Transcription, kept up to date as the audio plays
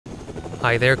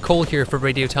Hi there, Cole here for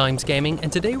Radio Times Gaming,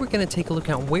 and today we're going to take a look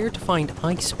at where to find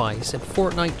Ice Spice in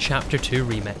Fortnite Chapter 2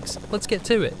 Remix. Let's get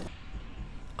to it.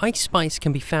 Ice Spice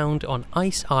can be found on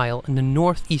Ice Isle in the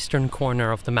northeastern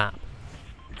corner of the map.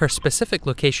 Her specific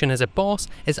location as a boss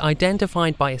is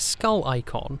identified by a skull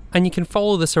icon, and you can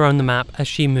follow this around the map as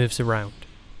she moves around.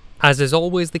 As is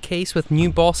always the case with new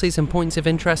bosses and points of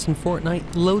interest in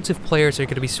Fortnite, loads of players are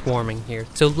going to be swarming here,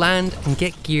 so land and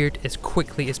get geared as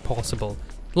quickly as possible.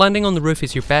 Landing on the roof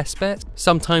is your best bet.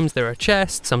 Sometimes there are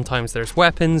chests, sometimes there's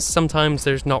weapons, sometimes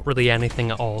there's not really anything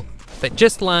at all. But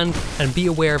just land and be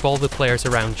aware of all the players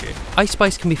around you. Ice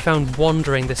Spice can be found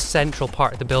wandering the central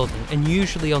part of the building and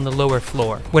usually on the lower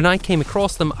floor. When I came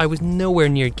across them, I was nowhere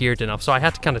near geared enough, so I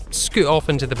had to kind of scoot off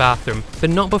into the bathroom, but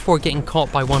not before getting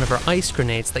caught by one of her ice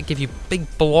grenades that give you big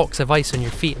blocks of ice on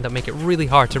your feet and that make it really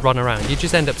hard to run around. You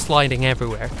just end up sliding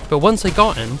everywhere. But once I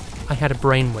got in, I had a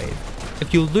brainwave.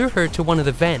 If you lure her to one of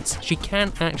the vents, she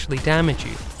can't actually damage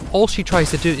you. All she tries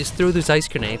to do is throw those ice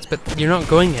grenades, but you're not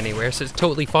going anywhere, so it's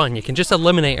totally fine. You can just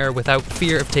eliminate her without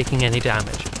fear of taking any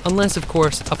damage. Unless, of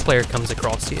course, a player comes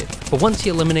across you. But once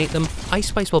you eliminate them, Ice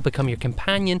Spice will become your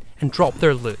companion and drop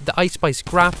their loot. The Ice Spice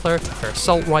grappler, her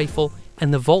assault rifle,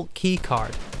 and the vault key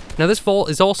card. Now this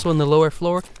vault is also on the lower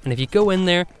floor, and if you go in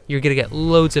there, you're going to get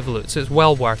loads of loot, so it's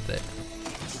well worth it.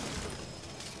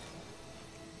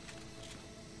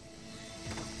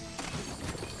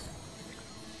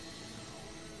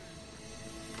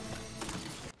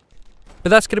 But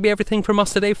that's going to be everything from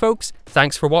us today, folks.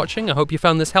 Thanks for watching, I hope you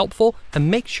found this helpful, and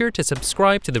make sure to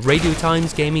subscribe to the Radio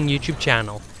Times Gaming YouTube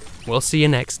channel. We'll see you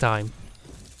next time.